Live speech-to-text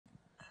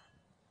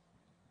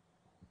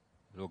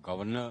So,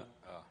 Governor,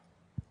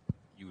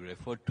 you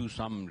referred to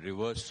some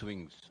reverse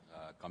swings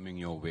coming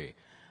your way,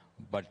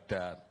 but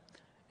a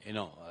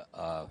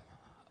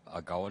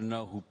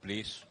governor who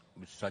plays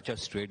with such a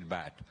straight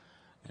bat,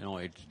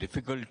 it's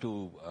difficult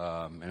to,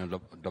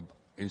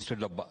 instead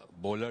the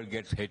bowler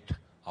gets hit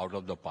out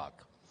of the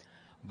park.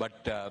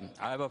 But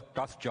I have a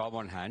tough job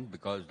on hand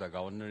because the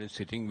governor is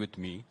sitting with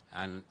me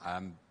and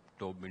I'm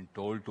been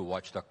told to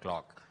watch the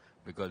clock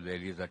because there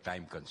is a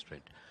time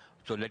constraint.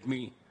 So let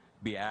me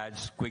be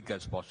as quick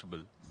as possible.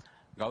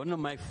 Governor,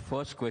 my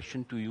first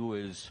question to you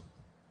is,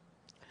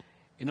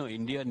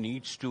 India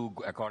needs to,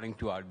 according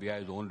to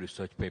RBI's own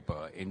research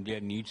paper,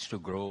 India needs to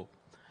grow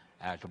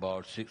at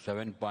about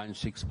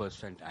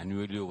 7.6%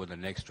 annually over the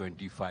next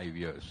 25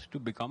 years to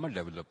become a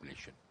developed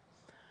nation.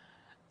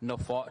 Now,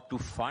 to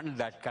fund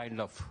that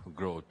kind of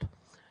growth,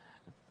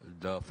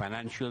 the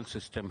financial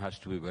system has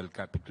to be well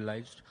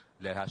capitalized.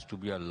 There has to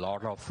be a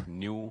lot of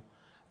new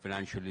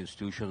financial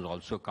institutions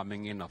also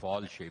coming in of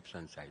all shapes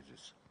and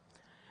sizes.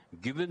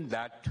 Given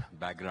that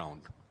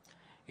background,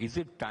 is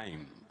it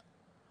time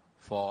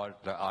for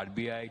the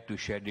RBI to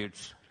shed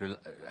its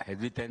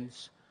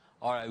hesitance,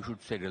 or I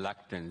should say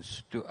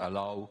reluctance, to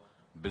allow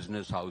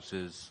business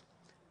houses,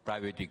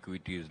 private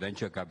equities,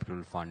 venture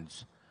capital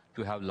funds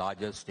to have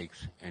larger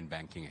stakes in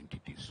banking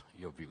entities?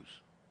 Your views?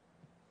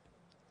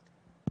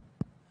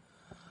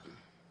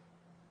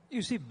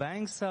 You see,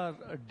 banks are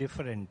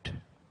different.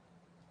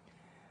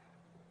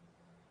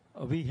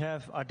 We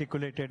have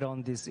articulated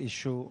on this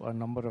issue a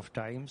number of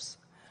times.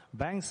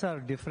 Banks are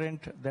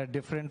different. They're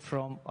different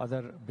from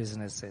other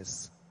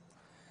businesses.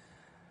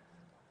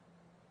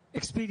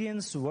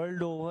 Experience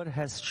world over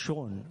has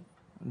shown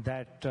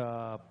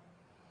that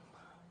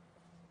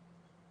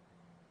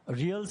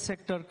real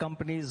sector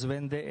companies,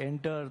 when they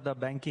enter the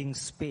banking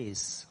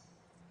space,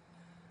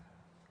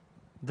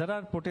 there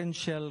are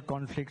potential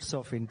conflicts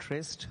of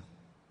interest,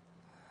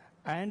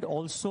 and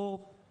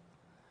also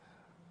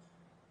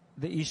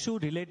the issue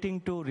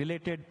relating to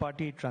related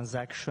party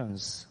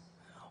transactions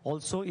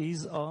also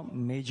is a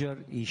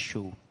major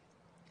issue.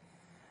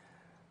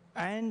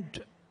 And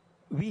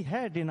we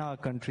had in our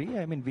country,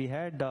 we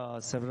had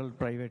several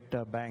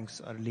private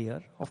banks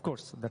earlier. Of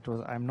course,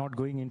 I'm not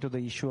going into the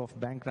issue of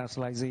bank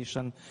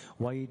nationalization,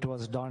 why it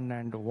was done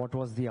and what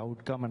was the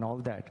outcome and all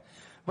that.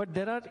 But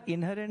there are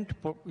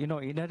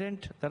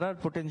there are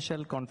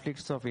potential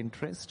conflicts of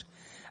interest,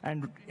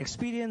 and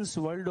experience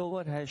world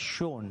over has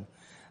shown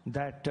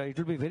that it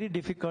will be very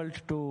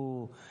difficult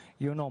to,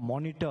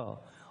 monitor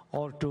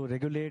or to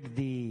regulate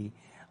the,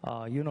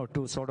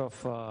 to sort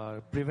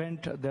of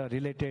prevent the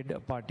related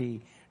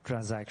party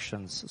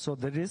transactions. So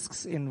the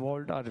risks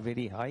involved are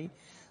very high.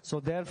 So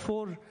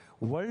therefore,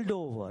 world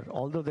over,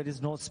 although there is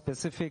no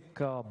specific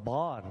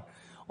bar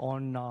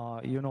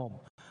on,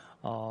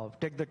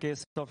 take the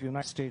case of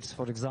United States,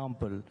 for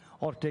example,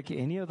 or take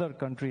any other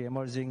country,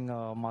 emerging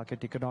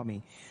market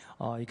economies,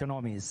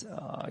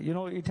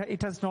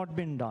 it has not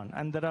been done.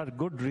 And there are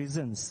good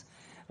reasons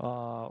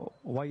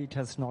why it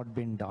has not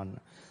been done.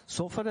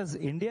 So far as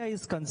India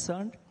is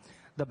concerned,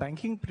 the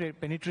banking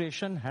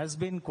penetration has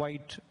been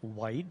quite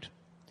wide.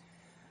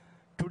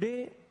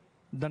 Today,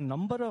 the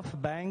number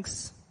of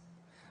banks,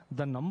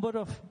 the number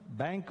of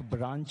bank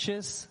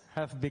branches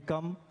have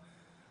become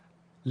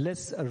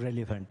less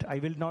relevant. I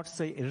will not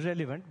say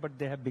irrelevant, but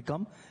they have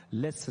become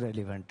less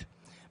relevant.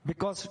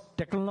 Because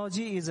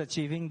technology is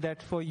achieving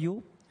that for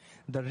you.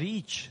 The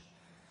reach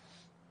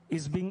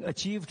is being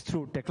achieved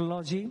through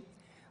technology.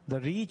 The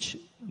reach,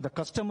 the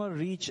customer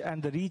reach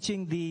and the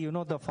reaching the,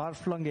 the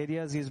far-flung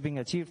areas is being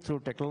achieved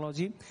through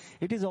technology.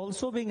 It is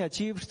also being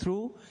achieved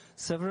through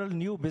several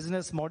new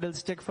business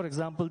models. Take, for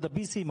example, the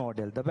BC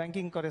model, the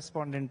banking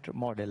correspondent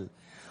model,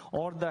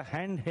 or the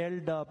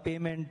handheld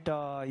payment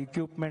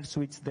equipments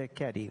which they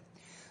carry.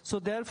 So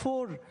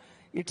therefore,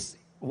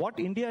 what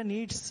India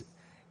needs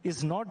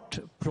is not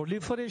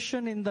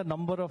proliferation in the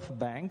number of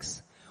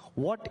banks.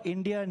 What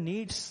India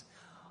needs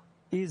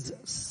is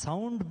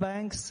sound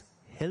banks,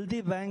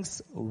 healthy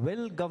banks,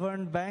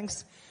 well-governed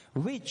banks,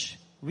 which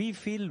we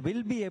feel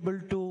will be able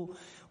to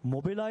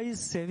mobilize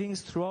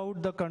savings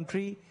throughout the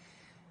country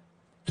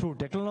through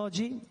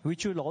technology,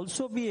 which will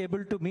also be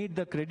able to meet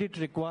the credit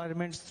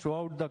requirements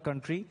throughout the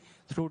country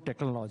through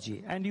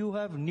technology. And you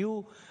have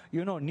new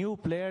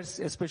players,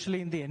 especially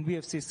in the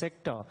NBFC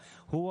sector,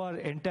 who are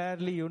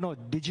entirely,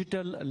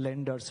 digital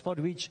lenders, for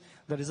which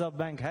the Reserve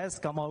Bank has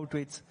come out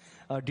with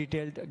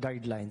detailed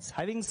guidelines.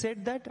 Having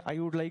said that, I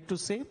would like to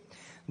say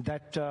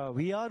that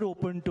we are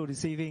open to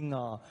receiving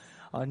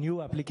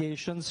new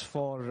applications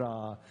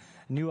for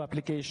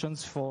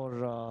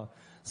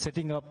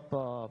setting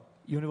up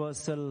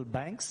universal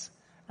banks,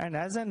 and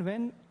as and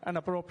when an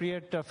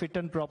appropriate fit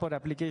and proper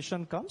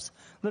application comes,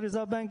 the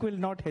Reserve Bank will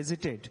not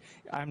hesitate.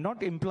 I'm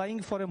not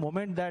implying for a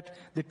moment that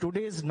the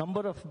today's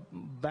number of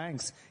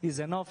banks is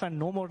enough and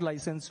no more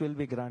license will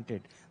be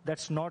granted.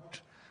 That's not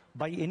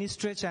by any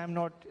stretch. I'm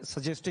not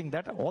suggesting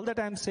that. All that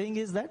I'm saying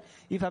is that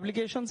if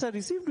applications are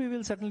received, we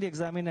will certainly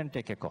examine and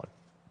take a call.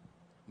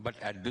 But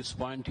at this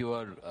point,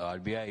 your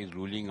RBI is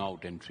ruling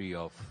out entry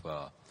of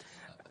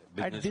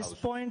business At this house.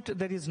 point,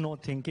 there is no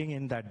thinking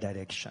in that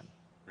direction.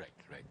 Right,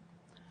 right.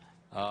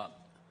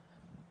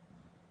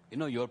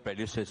 Your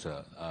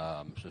predecessor,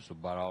 Mr.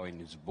 Subbarao, in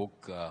his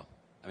book,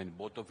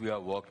 both of you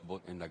have worked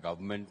both in the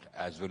government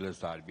as well as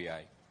the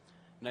RBI.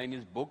 Now, in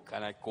his book,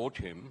 and I quote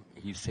him,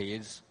 he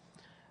says,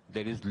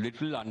 there is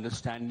little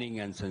understanding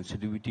and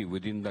sensitivity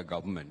within the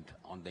government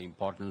on the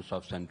importance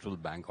of central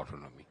bank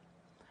autonomy.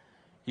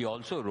 He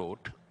also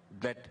wrote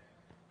that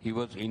he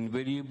was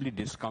invariably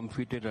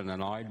discomfited and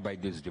annoyed by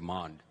this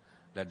demand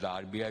that the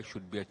RBI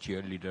should be a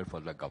cheerleader for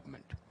the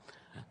government.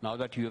 Now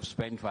that you have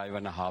spent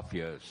 5.5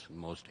 years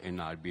most in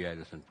RBI,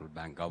 the central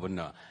bank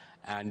governor,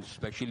 and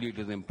especially it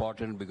is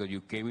important because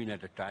you came in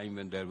at a time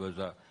when there was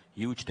a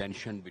huge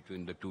tension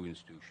between the two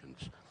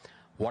institutions.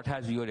 What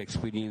has your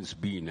experience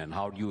been, and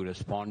how do you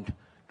respond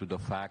to the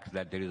fact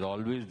that there is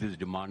always this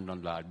demand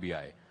on the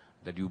RBI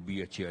that you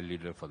be a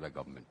cheerleader for the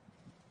government?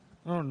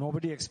 No,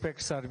 nobody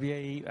expects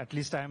RBI, at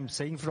least I am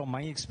saying from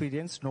my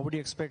experience, nobody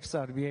expects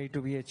RBI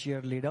to be a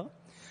cheerleader.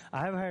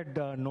 I have had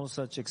no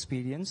such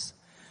experience.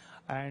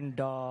 And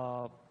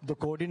the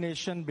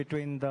coordination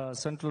between the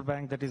central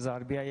bank, that is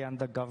RBI, and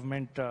the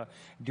government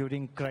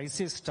during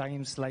crisis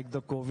times like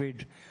the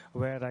COVID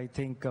were, I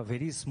think,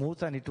 very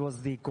smooth, and it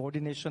was the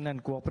coordination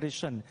and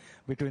cooperation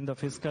between the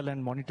fiscal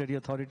and monetary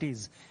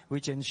authorities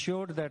which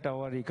ensured that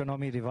our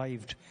economy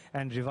revived,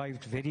 and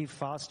revived very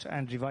fast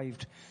and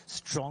revived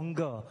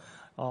stronger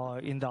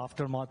in the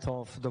aftermath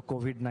of the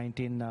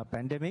COVID-19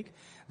 pandemic.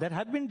 There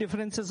have been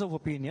differences of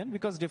opinion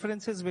because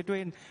differences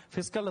between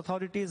fiscal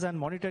authorities and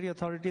monetary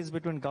authorities,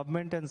 between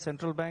government and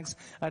central banks,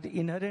 are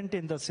inherent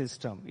in the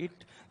system.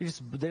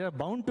 There are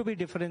bound to be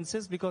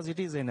differences because it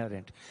is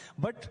inherent.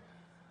 But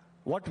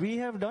what we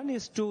have done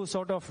is to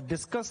sort of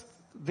discuss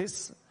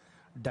this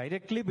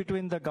directly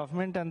between the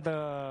government and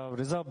the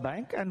Reserve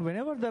Bank, and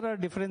whenever there are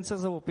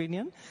differences of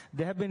opinion,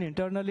 they have been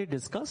internally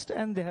discussed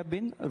and they have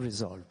been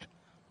resolved.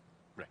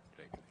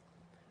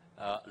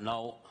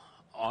 Now,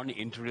 on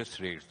interest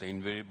rates, the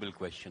invariable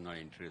question on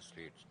interest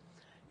rates,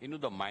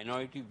 the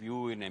minority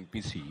view in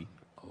MPC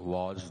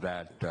was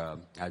that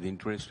as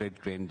interest rate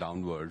trend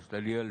downwards,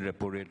 the real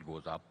repo rate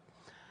goes up,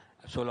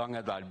 so long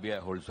as the RBI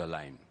holds the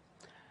line.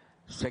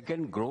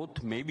 Second,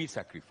 growth may be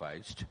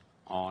sacrificed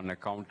on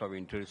account of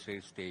interest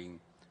rates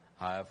staying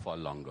higher for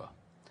longer.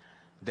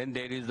 Then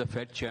there is the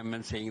Fed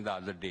chairman saying the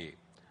other day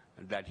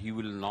that he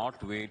will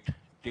not wait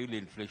till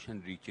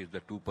inflation reaches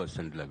the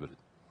 2% level.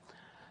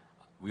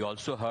 We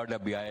also heard a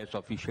BIS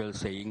official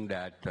saying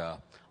that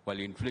while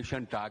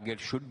inflation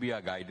target should be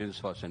a guidance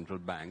for central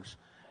banks,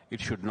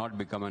 it should not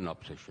become an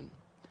obsession.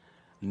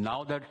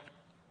 Now that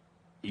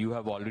you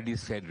have already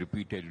said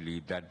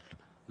repeatedly that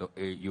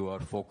you are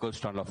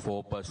focused on a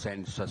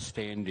 4%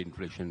 sustained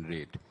inflation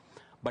rate,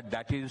 but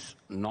that is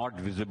not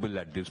visible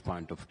at this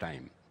point of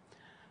time.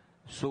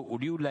 So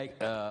would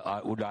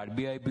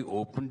RBI be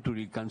open to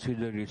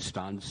reconsider its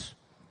stance?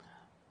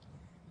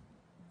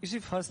 You see,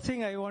 first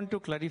thing I want to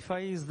clarify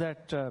is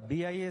that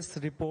BIS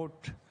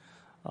report,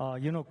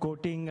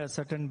 quoting a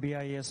certain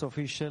BIS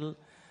official,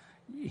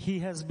 he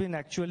has been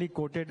actually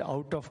quoted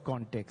out of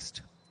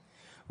context.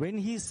 When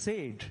he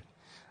said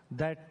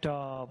that,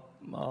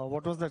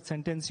 what was that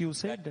sentence you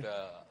said?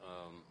 That,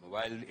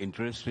 while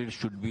interest rate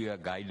should be a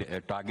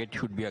target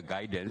should be a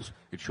guidance,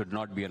 it should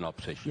not be an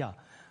obsession. Yeah.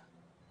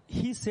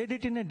 He said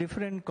it in a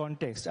different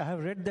context. I have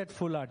read that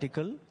full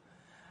article.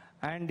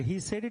 And he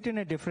said it in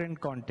a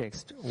different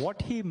context.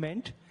 What he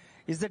meant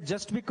is that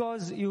just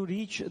because you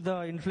reach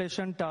the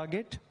inflation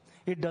target,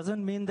 it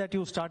doesn't mean that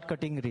you start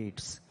cutting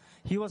rates.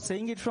 He was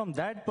saying it from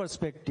that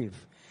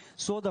perspective.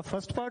 So the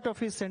first part of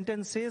his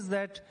sentence says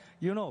that,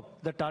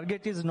 the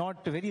target is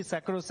not very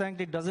sacrosanct.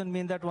 It doesn't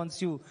mean that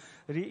once you,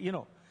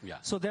 Yeah.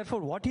 So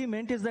therefore what he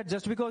meant is that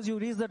just because you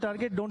reach the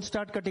target, don't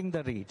start cutting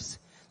the rates.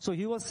 So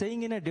he was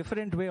saying in a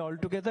different way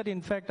altogether.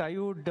 In fact, I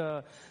would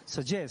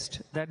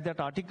suggest that that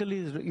article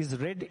is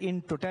read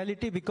in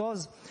totality,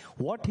 because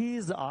what he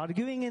is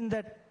arguing in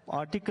that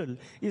article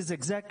is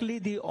exactly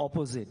the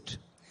opposite.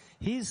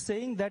 He is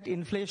saying that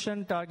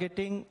inflation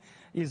targeting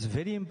is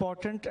very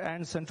important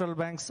and central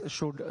banks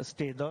should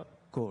stay the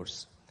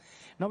course.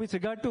 Now, with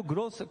regard to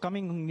growth,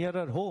 coming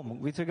nearer home,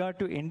 with regard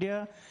to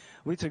India,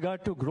 with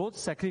regard to growth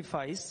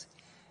sacrifice,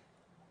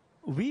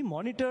 we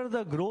monitor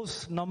the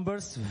growth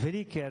numbers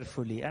very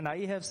carefully, and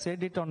I have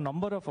said it on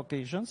number of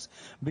occasions,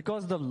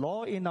 because the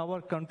law in our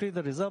country,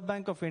 the Reserve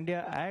Bank of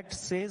India Act,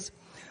 says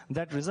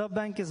that Reserve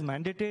Bank is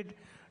mandated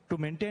to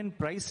maintain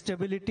price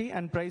stability,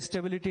 and price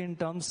stability in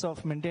terms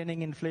of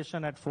maintaining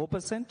inflation at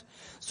 4%.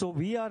 So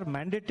we are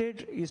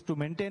mandated is to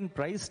maintain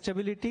price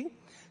stability,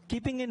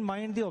 keeping in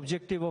mind the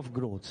objective of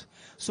growth.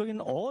 So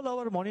in all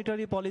our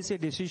monetary policy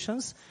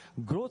decisions,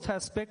 growth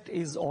aspect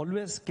is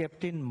always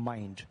kept in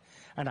mind.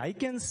 And I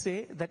can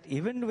say that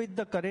even with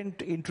the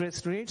current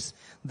interest rates,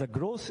 the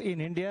growth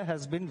in India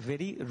has been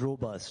very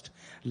robust.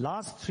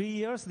 Last 3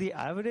 years, the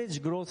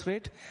average growth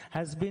rate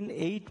has been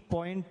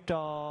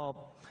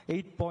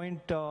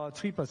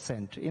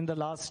 8.3% in the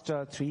last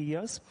 3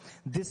 years.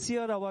 This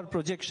year, our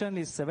projection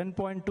is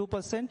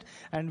 7.2%,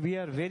 and we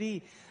are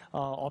very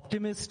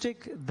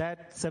optimistic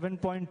that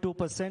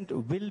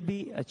 7.2% will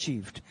be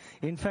achieved.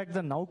 In fact,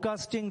 the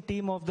nowcasting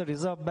team of the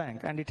Reserve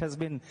Bank, and it has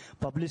been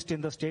published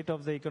in the State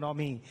of the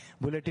Economy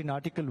Bulletin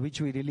article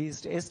which we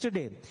released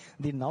yesterday,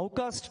 the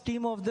nowcast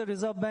team of the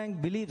Reserve Bank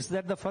believes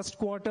that the first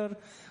quarter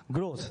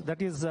growth,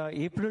 that is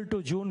April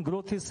to June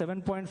growth, is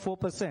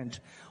 7.4%,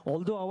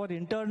 although our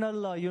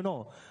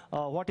internal,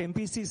 what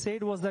MPC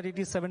said was that it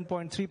is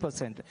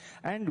 7.3%.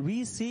 And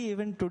we see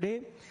even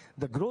today,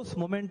 the growth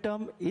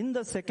momentum in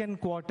the second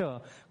quarter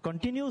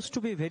continues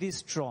to be very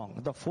strong.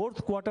 The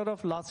fourth quarter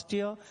of last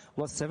year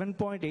was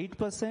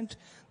 7.8%.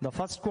 The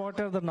first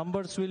quarter, the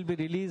numbers will be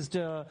released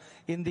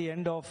in the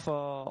end of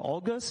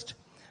August.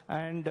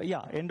 And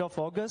end of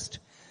August.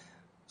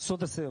 So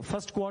the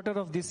first quarter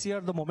of this year,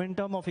 the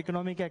momentum of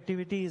economic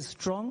activity is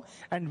strong,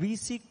 and we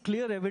see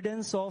clear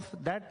evidence of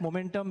that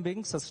momentum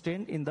being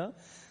sustained in the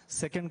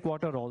second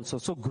quarter also.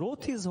 So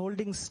growth is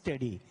holding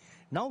steady.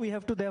 Now we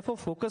have to therefore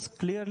focus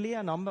clearly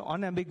and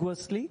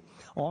unambiguously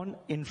on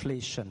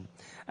inflation.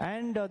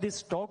 And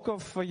this talk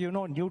of,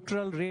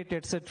 neutral rate,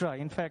 etc.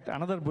 In fact,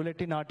 another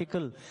bulletin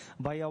article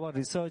by our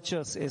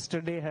researchers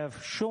yesterday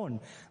have shown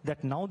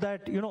that now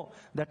that,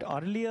 that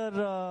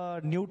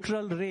earlier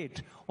neutral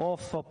rate of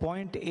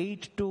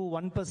 0.8 to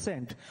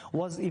 1%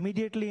 was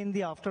immediately in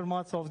the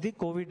aftermath of the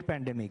COVID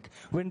pandemic,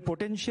 when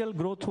potential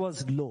growth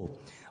was low.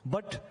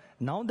 But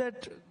now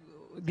that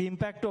the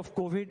impact of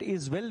COVID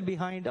is well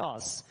behind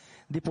us,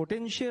 the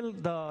potential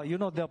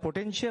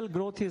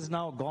growth is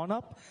now gone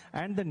up,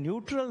 and the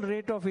neutral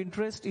rate of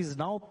interest is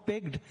now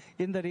pegged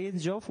in the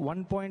range of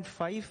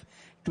 1.5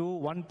 to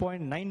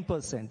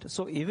 1.9%.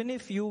 So even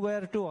if you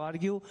were to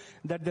argue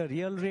that the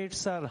real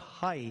rates are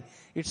high,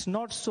 it's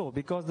not so,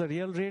 because the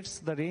real rates,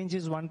 the range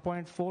is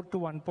 1.4 to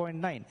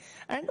 1.9.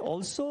 And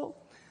also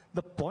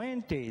the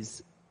point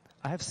is,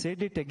 I have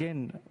said it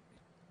again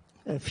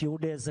a few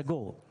days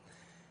ago,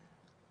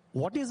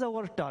 what is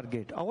our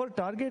target? Our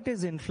target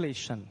is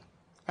inflation.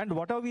 And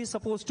what are we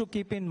supposed to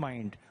keep in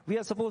mind? We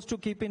are supposed to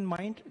keep in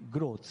mind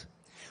growth.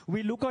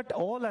 We look at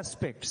all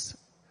aspects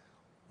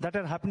that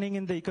are happening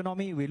in the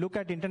economy. We look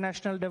at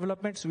international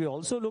developments. We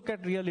also look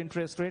at real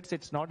interest rates.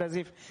 It's not as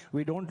if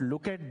we don't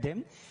look at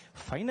them.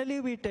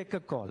 Finally, we take a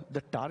call.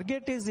 The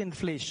target is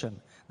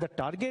inflation. The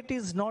target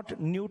is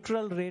not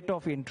neutral rate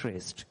of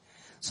interest.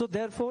 So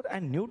therefore, a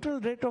neutral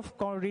rate of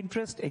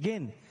interest,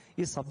 again,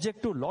 is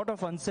subject to a lot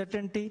of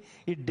uncertainty.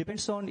 It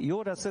depends on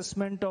your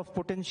assessment of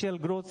potential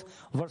growth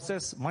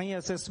versus my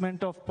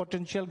assessment of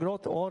potential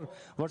growth, or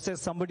versus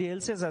somebody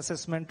else's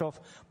assessment of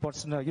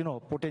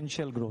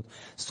potential growth.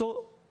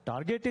 So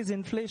target is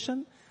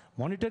inflation.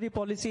 Monetary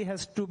policy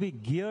has to be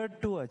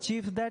geared to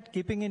achieve that,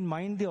 keeping in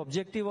mind the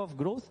objective of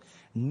growth.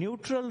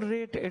 Neutral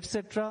rate,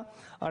 etc.,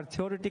 are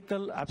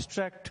theoretical,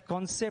 abstract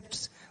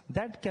concepts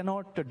that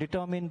cannot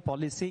determine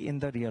policy in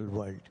the real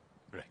world.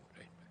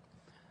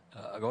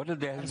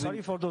 I'm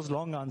sorry for those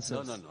long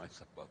answers. No,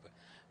 it's perfect.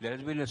 There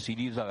has been a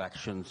series of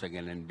actions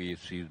again in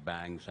BFCs,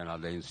 banks and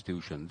other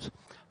institutions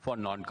for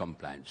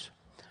non-compliance.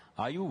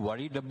 Are you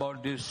worried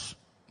about this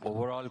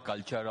overall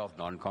culture of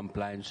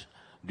non-compliance?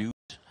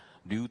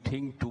 Do you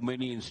think too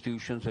many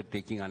institutions are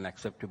taking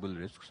unacceptable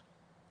risks?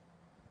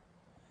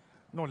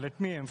 No, let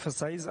me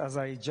emphasize, as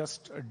I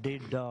just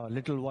did a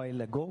little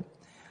while ago,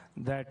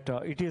 that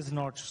it is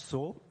not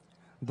so.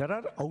 There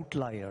are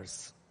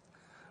outliers.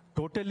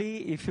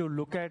 Totally, if you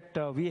look at,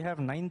 we have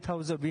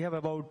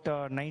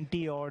about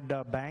 90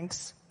 odd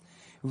banks.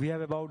 We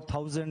have about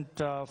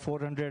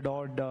 1,400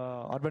 odd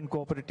urban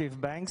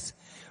cooperative banks.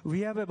 We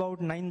have about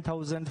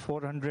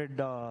 9,400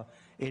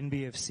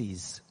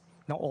 NBFCs.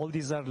 Now, all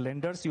these are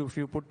lenders. If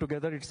you put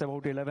together, it's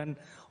about 11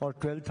 or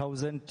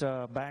 12,000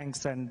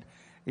 banks and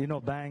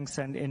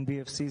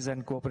NBFCs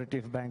and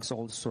cooperative banks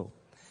also.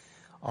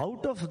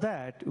 Out of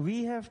that,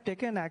 we have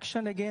taken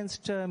action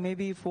against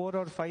maybe 4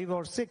 or 5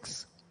 or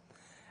 6.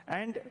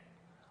 And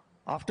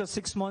after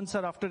 6 months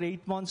or after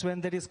 8 months,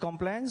 when there is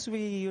compliance,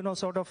 we,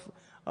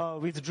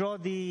 withdraw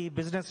the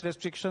business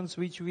restrictions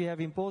which we have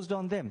imposed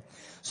on them.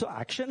 So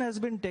action has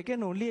been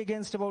taken only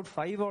against about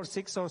 5 or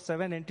 6 or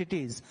 7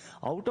 entities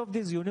out of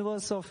this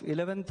universe of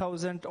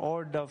 11,000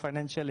 odd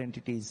financial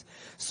entities.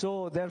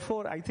 So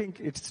therefore, I think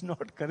it's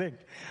not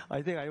correct.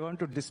 I think I want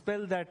to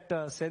dispel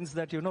that sense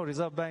that,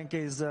 Reserve Bank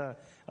is,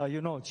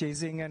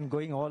 chasing and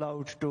going all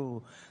out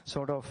to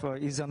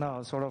is on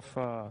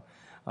a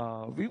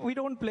we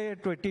don't play a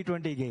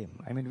 20-20 game.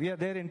 I mean, we are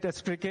there in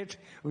test cricket.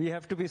 We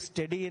have to be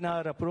steady in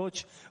our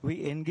approach.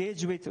 We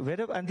engage with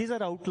wherever, and these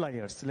are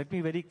outliers. Let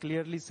me very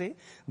clearly say,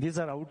 these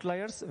are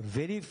outliers,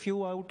 very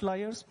few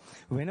outliers.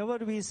 Whenever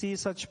we see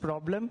such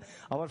problem,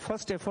 our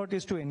first effort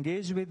is to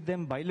engage with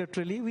them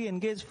bilaterally. We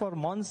engage for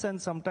months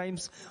and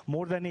sometimes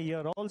more than a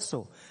year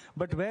also.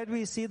 But where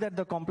we see that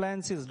the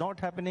compliance is not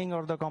happening,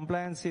 or the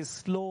compliance is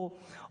slow,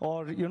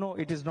 or,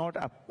 it is not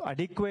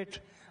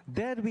adequate,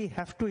 there we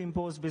have to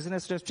impose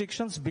business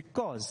restrictions,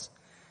 because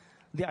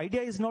the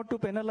idea is not to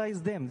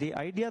penalize them.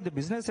 The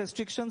business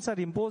restrictions are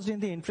imposed in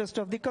the interest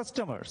of the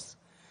customers.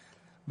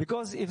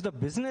 Because if the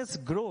business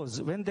grows,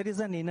 when there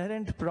is an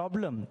inherent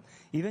problem,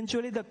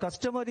 eventually the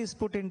customer is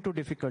put into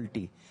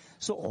difficulty.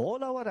 So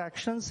all our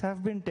actions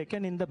have been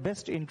taken in the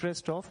best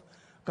interest of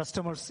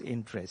customers'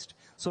 interest.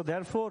 So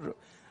therefore,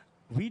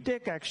 we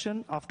take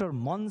action after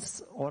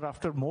months or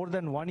after more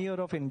than 1 year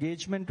of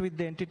engagement with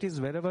the entities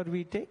wherever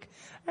we take.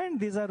 And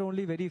these are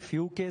only very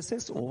few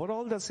cases.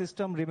 Overall, the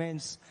system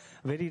remains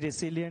very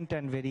resilient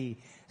and very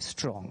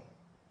strong.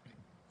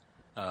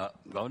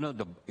 Governor,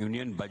 the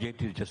union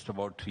budget is just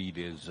about 3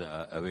 days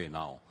away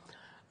now.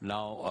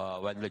 Now,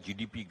 while the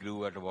GDP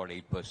grew at about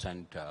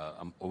 8%,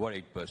 over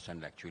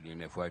 8% actually in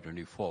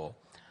FY24,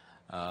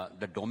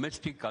 the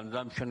domestic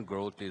consumption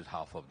growth is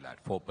half of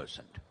that,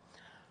 4%.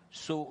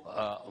 So,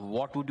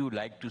 what would you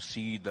like to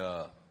see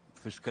the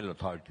fiscal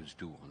authorities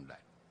do on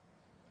that?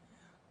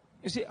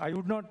 You see,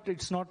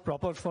 it's not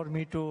proper for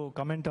me to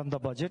comment on the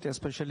budget,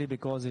 especially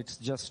because it's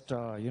just,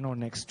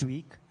 next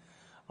week.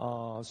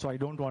 So I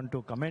don't want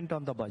to comment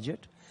on the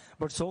budget.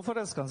 But so far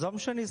as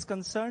consumption is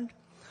concerned,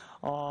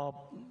 I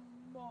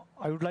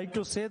would like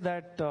to say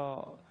that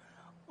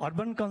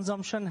urban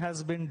consumption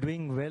has been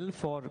doing well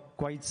for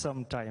quite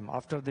some time.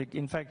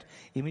 In fact,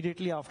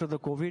 immediately after the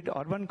COVID,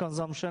 urban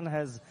consumption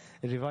has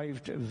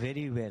revived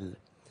very well.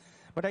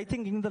 But I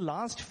think in the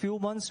last few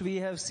months, we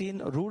have seen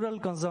rural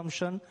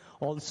consumption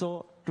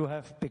also to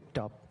have picked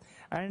up.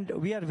 And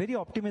we are very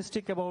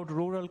optimistic about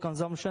rural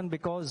consumption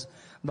because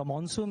the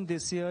monsoon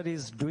this year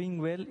is doing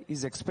well,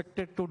 is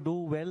expected to do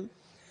well.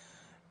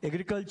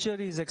 Agriculture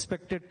is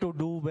expected to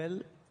do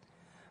well.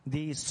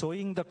 The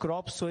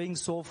crop sowing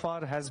so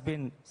far has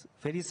been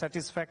very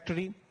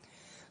satisfactory.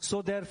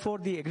 So therefore,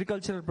 the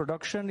agricultural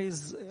production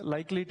is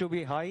likely to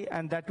be high,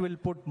 and that will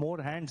put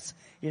more hands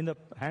in the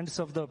hands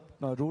of the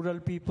rural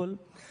people.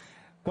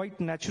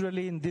 Quite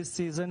naturally in this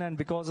season, and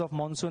because of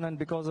monsoon and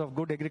because of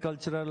good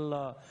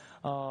agricultural,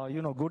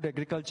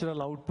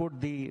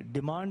 output, the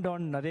demand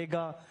on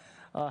Narega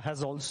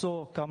has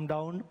also come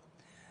down.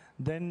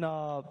 Then,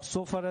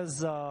 so far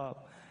as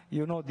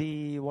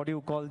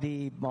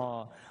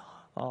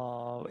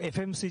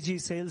FMCG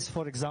sales,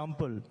 for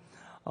example,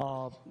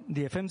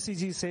 the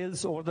FMCG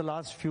sales over the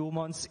last few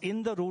months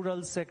in the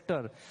rural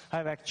sector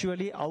have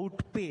actually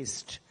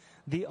outpaced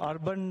the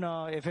urban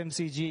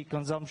FMCG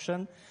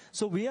consumption.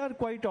 So we are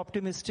quite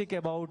optimistic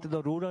about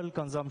the rural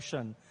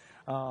consumption,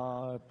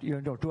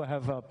 to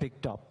have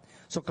picked up.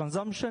 So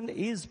consumption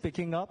is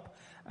picking up,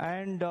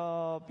 and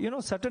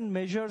certain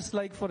measures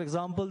like, for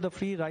example, the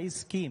free rice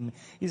scheme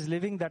is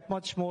leaving that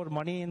much more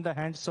money in the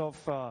hands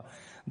of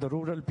the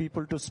rural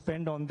people to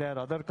spend on their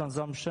other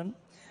consumption.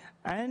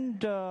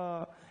 And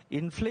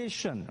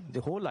inflation,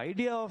 the whole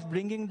idea of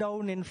bringing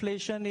down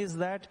inflation is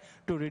that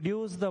to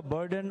reduce the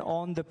burden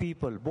on the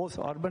people, both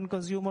urban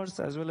consumers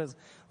as well as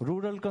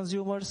rural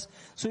consumers.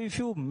 So if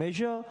you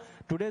measure,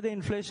 today the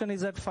inflation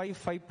is at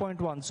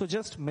 5.1. So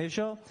just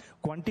measure,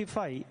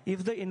 quantify,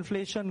 if the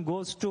inflation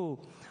goes to,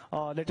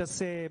 let us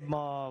say,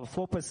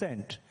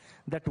 4%,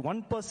 that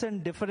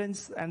 1%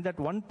 difference and that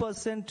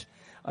 1%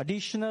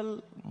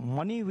 additional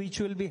money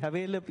which will be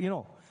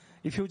available,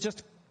 if you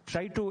just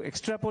try to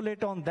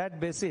extrapolate on that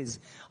basis,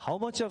 how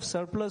much of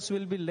surplus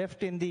will be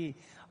left in the,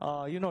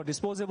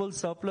 disposable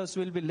surplus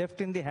will be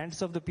left in the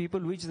hands of the people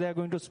which they are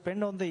going to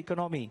spend on the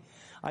economy.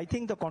 I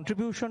think the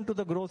contribution to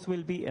the growth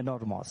will be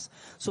enormous.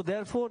 So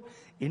therefore,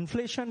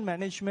 inflation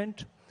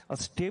management, a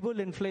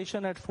stable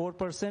inflation at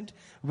 4%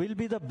 will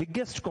be the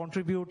biggest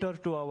contributor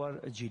to our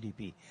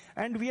GDP.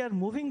 And we are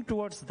moving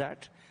towards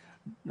that.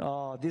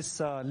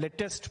 This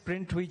latest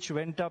print which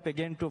went up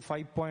again to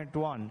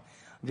 5.1,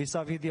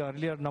 vis-a-vis the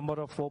earlier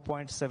number of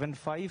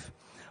 4.75,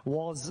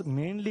 was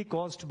mainly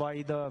caused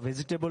by the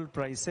vegetable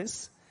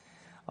prices.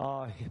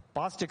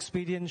 Past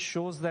experience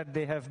shows that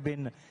they have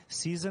been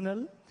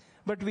seasonal,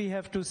 but we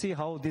have to see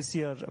how this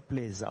year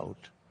plays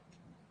out.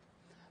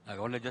 I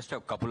want to just have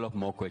a couple of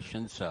more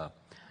questions.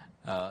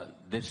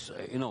 Banks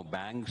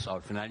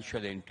or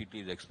financial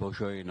entities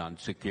exposure in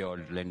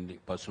unsecured lending,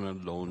 personal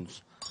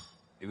loans,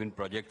 even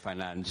project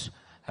finance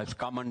has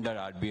come under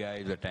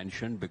RBI's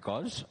attention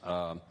because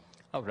of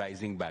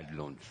rising bad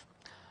loans.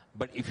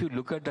 But if you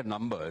look at the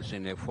numbers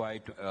in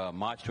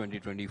March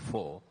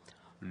 2024,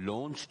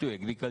 loans to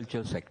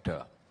agriculture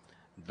sector,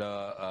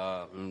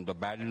 the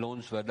bad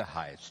loans were the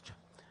highest,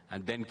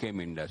 and then came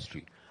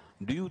industry.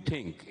 Do you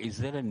think, is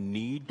there a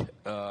need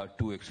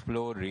to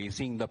explore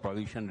raising the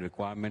provision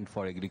requirement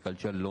for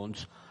agriculture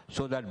loans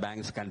so that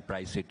banks can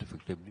price it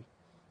effectively?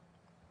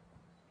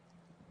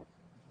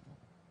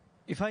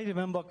 If I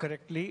remember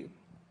correctly,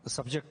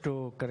 subject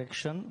to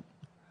correction,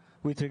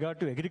 with regard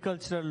to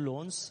agricultural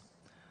loans,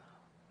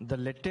 the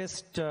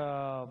latest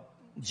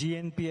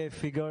GNPA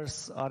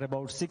figures are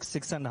about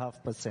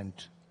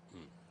 6.5%.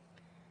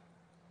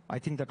 I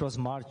think that was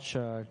March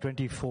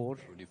 24.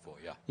 24,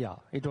 yeah. Yeah,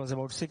 it was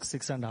about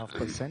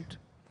 6.5%.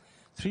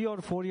 3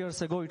 or 4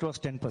 years ago, it was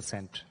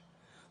 10%.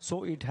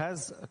 So it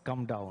has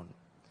come down.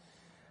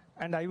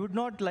 And I would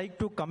not like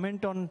to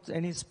comment on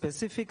any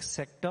specific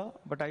sector,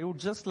 but I would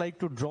just like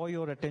to draw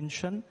your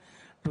attention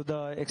to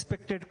the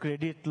expected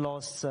credit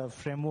loss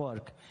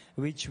framework,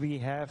 which we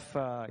have,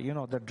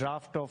 the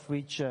draft of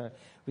which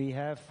we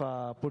have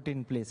put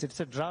in place. It's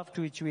a draft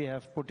which we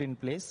have put in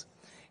place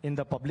in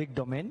the public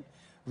domain.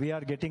 We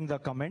are getting the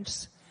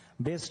comments.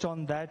 Based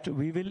on that,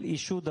 we will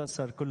issue the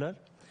circular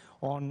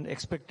on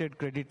expected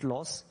credit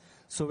loss.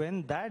 So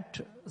when that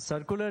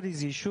circular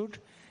is issued,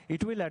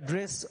 it will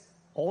address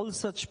all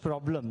such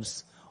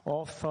problems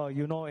of,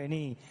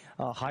 any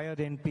higher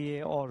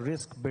NPA or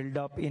risk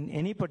build-up in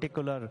any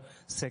particular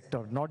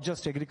sector, not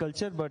just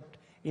agriculture, but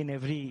in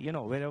every,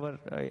 wherever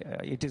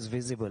it is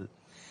visible.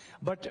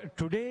 But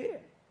today,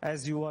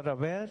 as you are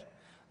aware,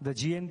 the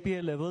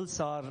GNPA levels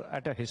are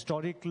at a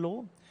historic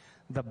low.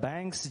 The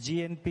bank's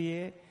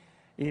GNPA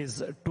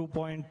is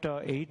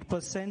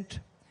 2.8%.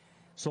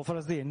 So far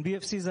as the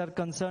NBFCs are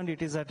concerned,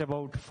 it is at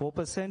about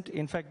 4%.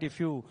 In fact, if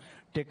you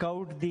take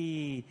out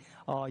the,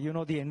 the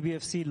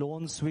NBFC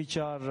loans which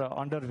are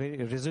under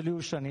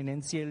resolution in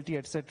NCLT,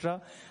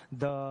 etc.,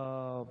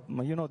 the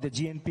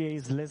GNPA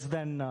is less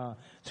than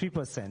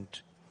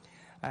 3%,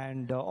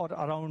 and or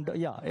around,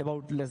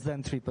 about less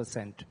than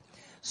 3%.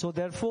 So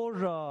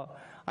therefore,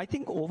 I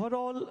think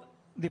overall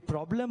the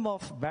problem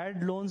of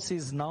bad loans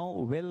is now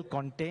well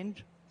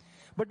contained,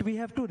 but we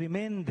have to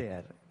remain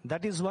there.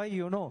 That is why,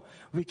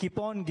 we keep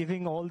on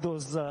giving all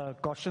those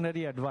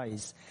cautionary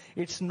advice.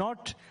 It's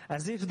not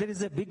as if there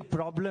is a big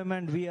problem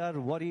and we are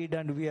worried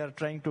and we are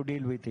trying to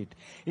deal with it.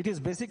 It is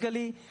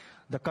basically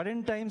the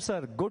current times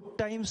are good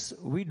times.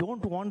 We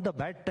don't want the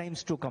bad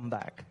times to come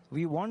back.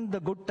 We want the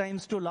good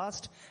times to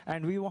last,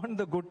 and we want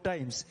the good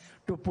times,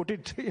 to put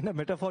it in a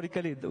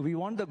metaphorically, we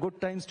want the good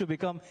times to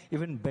become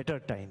even better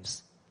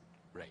times.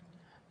 Right.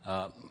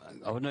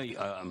 Governor, you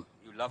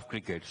love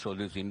cricket, so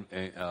this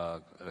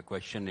the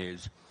question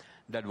is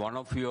that one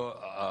of your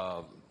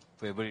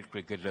favorite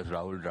cricketers,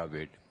 Rahul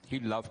Dravid, he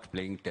loved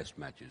playing test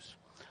matches.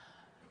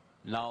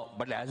 Now,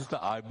 but as the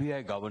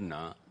RBI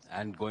governor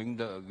and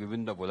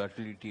given the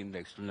volatility in the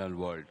external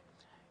world,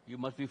 you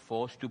must be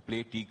forced to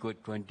play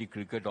T20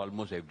 cricket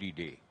almost every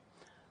day.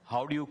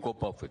 How do you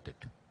cope up with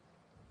it?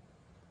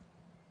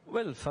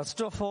 Well,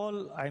 first of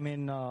all,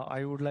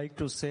 I would like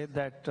to say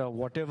that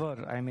whatever,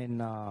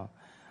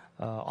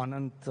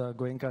 Anant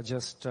Goenka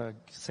just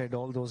said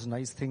all those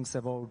nice things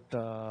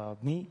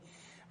about me.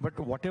 But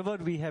whatever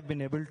we have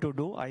been able to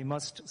do, I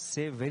must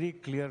say very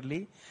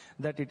clearly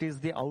that it is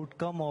the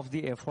outcome of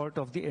the effort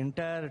of the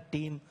entire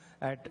team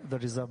at the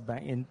Reserve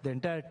Bank, the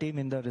entire team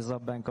in the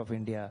Reserve Bank of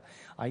India.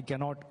 I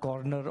cannot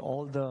corner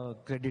all the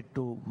credit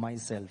to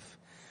myself.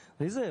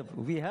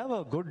 We have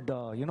a good,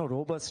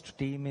 robust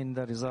team in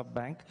the Reserve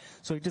Bank.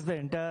 So it is the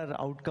entire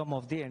outcome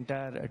of the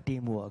entire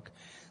teamwork.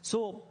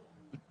 So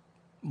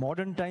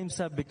modern times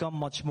have become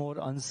much more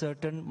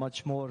uncertain,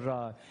 much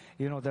more,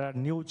 there are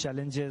new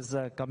challenges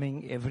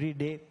coming every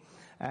day.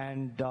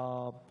 And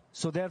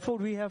so therefore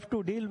we have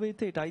to deal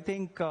with it. I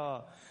think,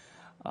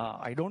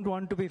 I don't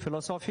want to be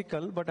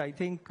philosophical, but I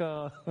think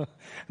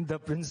the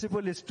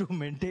principle is to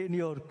maintain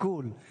your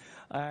cool.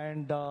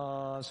 And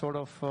I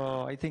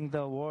think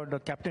the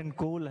word Captain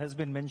Cool has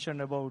been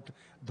mentioned about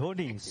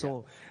Dhoni.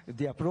 So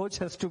the approach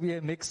has to be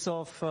a mix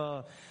of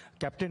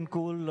Captain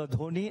Cool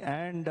Dhoni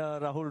and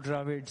Rahul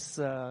Dravid's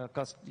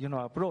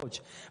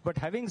approach. But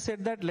having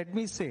said that, let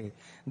me say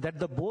that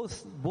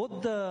both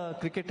the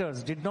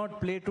cricketers did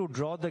not play to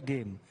draw the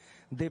game.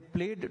 They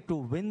played to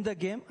win the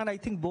game, and I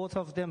think both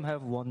of them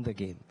have won the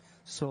game.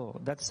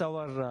 So that's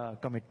our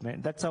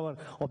commitment. That's our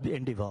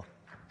endeavor.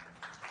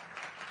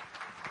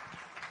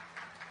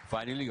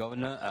 Finally,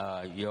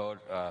 Governor, your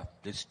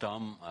this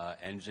term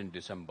ends in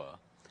December.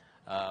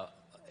 I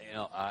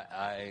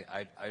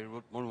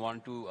would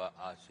want to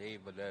say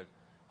whether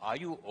are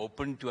you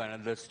open to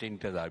another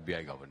stint as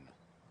RBI governor?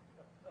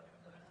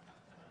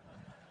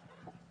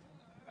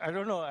 I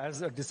don't know.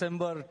 As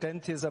December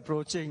 10th is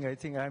approaching, I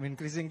think I'm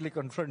increasingly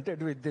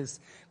confronted with this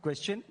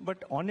question.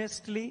 But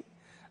honestly,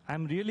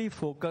 I'm really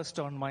focused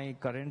on my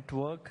current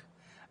work,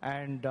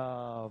 and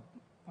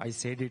I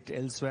said it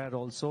elsewhere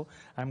also.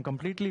 I'm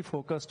completely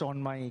focused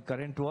on my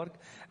current work,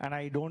 and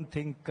I don't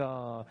think,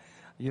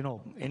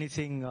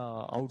 anything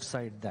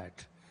outside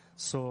that.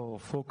 So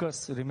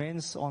focus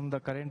remains on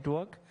the current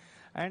work.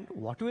 And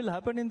what will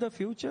happen in the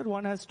future,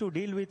 one has to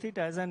deal with it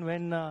as and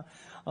when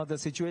the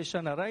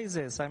situation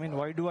arises.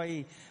 Why do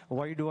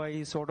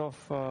I sort of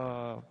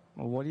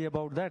worry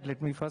about that?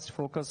 Let me first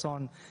focus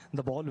on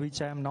the ball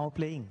which I am now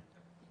playing.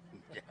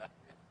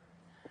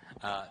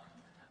 Yeah.